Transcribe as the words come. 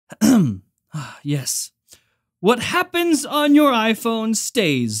Yes. What happens on your iPhone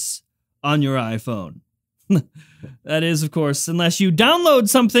stays on your iPhone. That is, of course, unless you download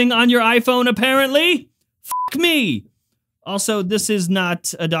something on your iPhone, apparently. Fuck me. Also, this is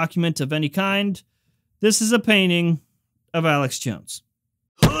not a document of any kind. This is a painting of Alex Jones.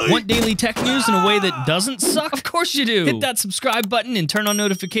 Want daily tech news in a way that doesn't suck? Of course you do! Hit that subscribe button and turn on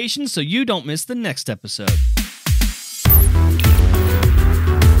notifications so you don't miss the next episode.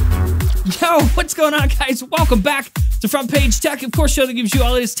 Yo, what's going on, guys? Welcome back to Front Page Tech, of course, show that gives you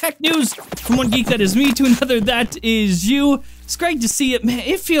all this tech news from one geek that is me to another that is you. It's great to see it, man.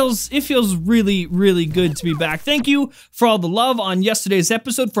 It feels really, really good to be back. Thank you for all the love on yesterday's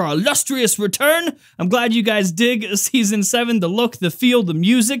episode for our illustrious return. I'm glad you guys dig Season 7, the look, the feel, the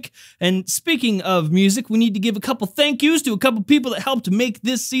music. And speaking of music, we need to give a couple thank yous to a couple people that helped make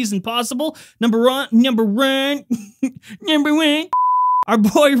this season possible. Number one. Our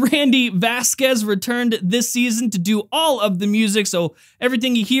boy Randy Vasquez returned this season to do all of the music, so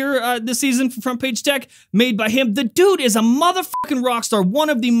everything you hear this season from Front Page Tech, made by him. The dude is a motherfucking rock star,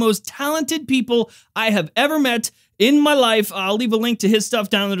 one of the most talented people I have ever met in my life. I'll leave a link to his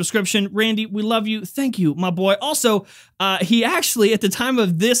stuff down in the description. Randy, we love you. Thank you, my boy. Also, he actually, at the time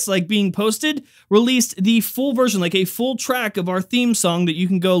of this being posted, released the full version, like a full track of our theme song that you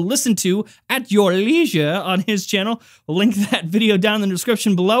can go listen to at your leisure on his channel. We'll link that video down in the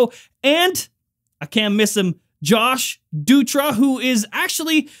description below. And I can't miss him, Josh Dutra, who is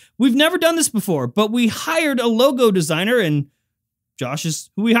actually, we've never done this before, but we hired a logo designer, and Josh is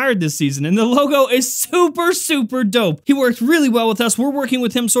who we hired this season, and the logo is super, super dope. He worked really well with us. We're working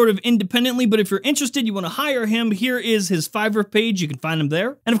with him sort of independently, but if you're interested, you want to hire him, here is his Fiverr page. You can find him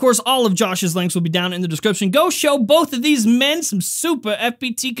there. And of course, all of Josh's links will be down in the description. Go show both of these men some super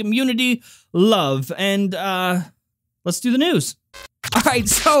FPT community love. And let's do the news. All right,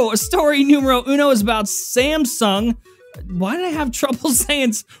 so story numero uno is about Samsung. Why did I have trouble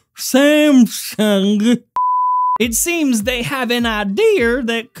saying Samsung? It seems they have an idea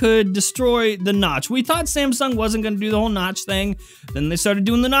that could destroy the notch. We thought Samsung wasn't going to do the whole notch thing. Then they started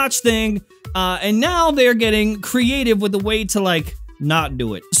doing the notch thing. And now they're getting creative with a way to, not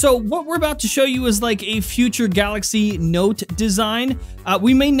do it. So what we're about to show you is, a future Galaxy Note design.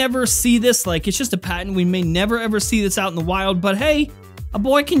 We may never see this. It's just a patent. We may never, ever see this out in the wild. But hey, a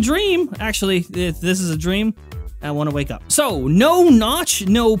boy can dream. Actually, if this is a dream, I want to wake up. So, no notch,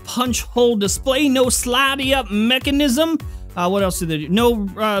 no punch hole display, no slidey up mechanism. What else do they do? No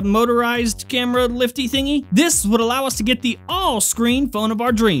motorized camera lifty thingy. This would allow us to get the all-screen phone of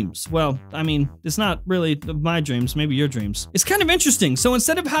our dreams. Well, I mean, it's not really my dreams, maybe your dreams. It's kind of interesting. So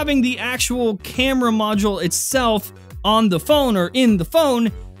instead of having the actual camera module itself on the phone or in the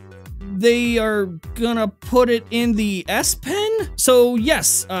phone, they are gonna put it in the S Pen. So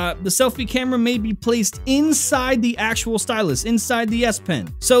yes, the selfie camera may be placed inside the actual stylus, inside the S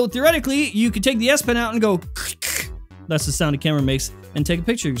Pen. So theoretically, you could take the S Pen out and go, that's the sound a camera makes, and take a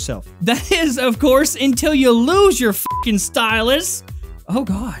picture of yourself. That is, of course, until you lose your fucking stylus. Oh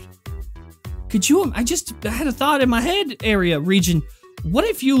God. Could you, I had a thought in my head region. What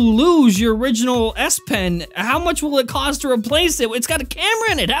if you lose your original S Pen? How much will it cost to replace it? It's got a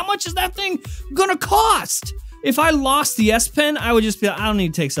camera in it. How much is that thing gonna cost? If I lost the S Pen, I would just be like, I don't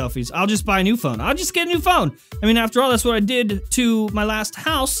need to take selfies. I'll just buy a new phone. I'll just get a new phone. I mean, after all, that's what I did to my last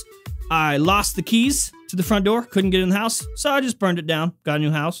house. I lost the keys to the front door, couldn't get in the house, so I just burned it down, got a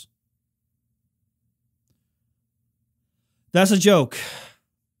new house. That's a joke.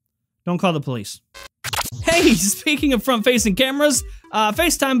 Don't call the police. Hey, speaking of front-facing cameras,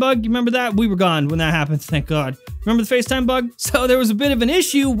 FaceTime Bug, you remember that? We were gone when that happened, thank God. Remember the FaceTime Bug? So there was a bit of an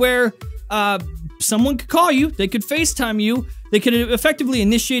issue where someone could call you, they could FaceTime you, they could effectively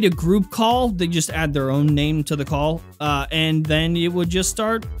initiate a group call, they just add their own name to the call, and then it would just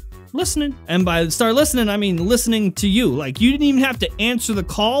start listening. And by start listening, I mean listening to you. You didn't even have to answer the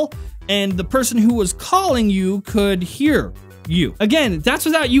call, and the person who was calling you could hear you. Again, that's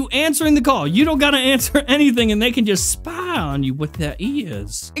without you answering the call. You don't gotta answer anything, and they can just spy on you with their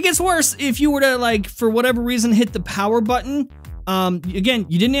ears. It gets worse if you were to, for whatever reason, hit the power button. Again,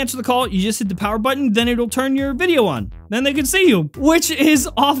 you didn't answer the call, you just hit the power button, then it'll turn your video on. Then they can see you, which is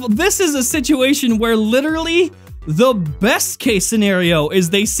awful. This is a situation where literally the best case scenario is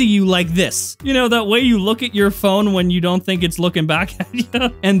they see you like this. You know, that way you look at your phone when you don't think it's looking back at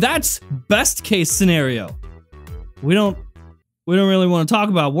you. And that's best case scenario. We don't really want to talk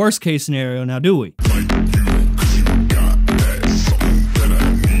about worst case scenario now, do we?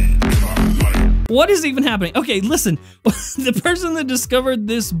 What is even happening? Okay, listen. The person that discovered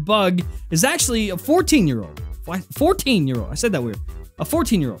this bug is actually a 14-year-old. 14-year-old. I said that weird. A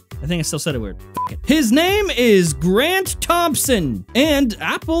 14-year-old. I think I still said it weird. F it. His name is Grant Thompson, and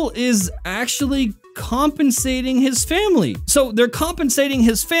Apple is actually compensating his family. So they're compensating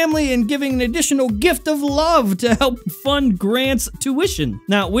his family and giving an additional gift of love to help fund Grant's tuition.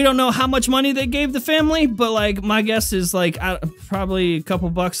 Now, we don't know how much money they gave the family, but like my guess is like probably a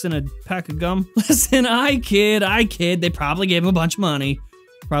couple bucks and a pack of gum. Listen, I kid. They probably gave him a bunch of money.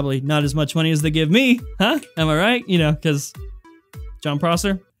 Probably not as much money as they give me, huh? Am I right? You know, because John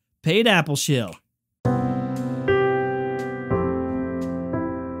Prosser, paid Apple shill.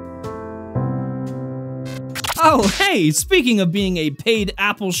 Oh, hey, speaking of being a paid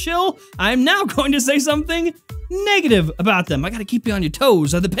Apple shill, I'm now going to say something negative about them. I gotta keep you on your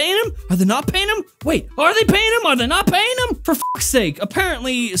toes. Are they paying him? Are they not paying him? Wait, are they paying him? Are they not paying him? For fuck's sake,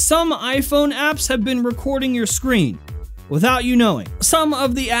 apparently some iPhone apps have been recording your screen without you knowing. Some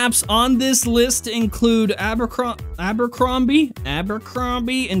of the apps on this list include Abercrombie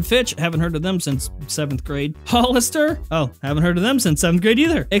and Fitch. Haven't heard of them since 7th grade. Hollister. Oh, haven't heard of them since 7th grade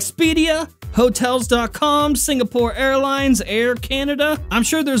either. Expedia, Hotels.com, Singapore Airlines, Air Canada. I'm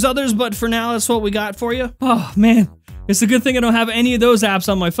sure there's others, but for now, that's what we got for you. Oh, man. It's a good thing I don't have any of those apps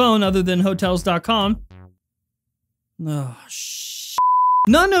on my phone other than Hotels.com. Oh, shit.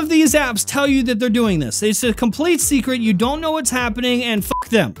 None of these apps tell you that they're doing this. It's a complete secret. You don't know what's happening, and fuck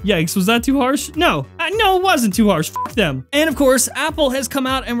them. Yikes, was that too harsh? No, no, it wasn't too harsh. Fuck them. And of course, Apple has come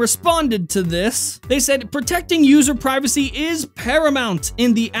out and responded to this. They said protecting user privacy is paramount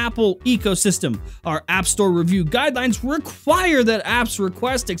in the Apple ecosystem. Our App Store review guidelines require that apps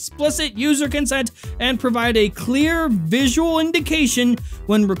request explicit user consent and provide a clear visual indication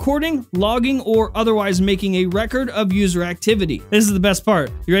when recording, logging, or otherwise making a record of user activity. This is the best part.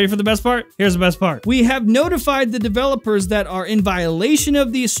 You ready for the best part? Here's the best part. We have notified the developers that are in violation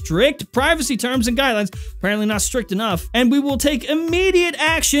of these strict privacy terms and guidelines, apparently not strict enough, and we will take immediate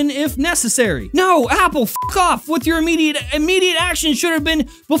action if necessary. No, Apple, fuck off with your immediate action. Should have been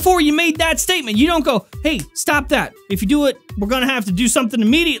before you made that statement. You don't go, hey, stop that. If you do it, we're gonna have to do something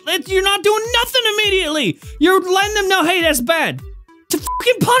immediately. You're not doing nothing immediately. You're letting them know, hey, that's bad. To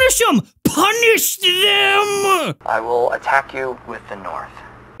fucking punish them! Punish them! I will attack you with the North.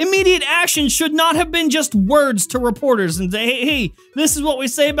 Immediate action should not have been just words to reporters and say, hey, this is what we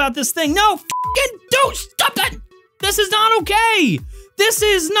say about this thing. No, fucking don't stop that! This is not okay! This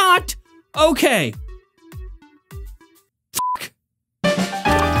is not okay. Fuck.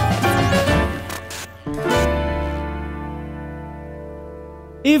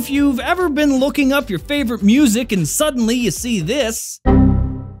 If you've ever been looking up your favorite music and suddenly you see this,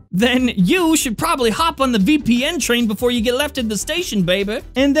 then you should probably hop on the VPN train before you get left at the station, baby.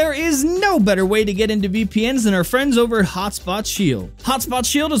 And there is no better way to get into VPNs than our friends over at Hotspot Shield. Hotspot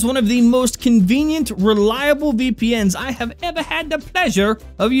Shield is one of the most convenient, reliable VPNs I have ever had the pleasure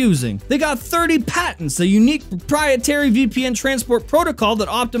of using. They got 30 patents, a unique proprietary VPN transport protocol that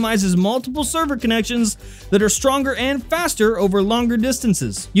optimizes multiple server connections that are stronger and faster over longer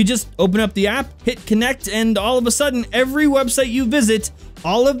distances. You just open up the app, hit connect, and all of a sudden, every website you visit,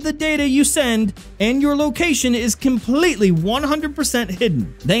 all of the data you send, and your location is completely 100%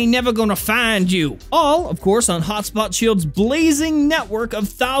 hidden. They ain't never gonna find you. All, of course, on Hotspot Shield's blazing network of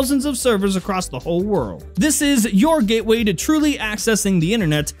thousands of servers across the whole world. This is your gateway to truly accessing the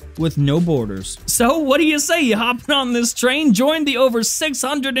internet with no borders. So what do you say? You hopping on this train? Join the over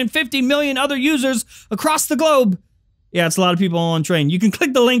 650 million other users across the globe. Yeah, it's a lot of people on train. You can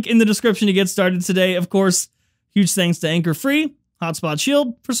click the link in the description to get started today. Of course, huge thanks to Anchor Free, Hotspot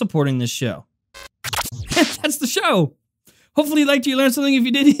Shield, for supporting this show. That's the show. Hopefully you liked it, you learned something. If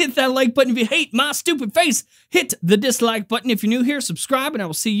you did, hit that like button. If you hate my stupid face, hit the dislike button. If you're new here, subscribe, and I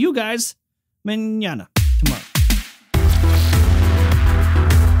will see you guys mañana, tomorrow.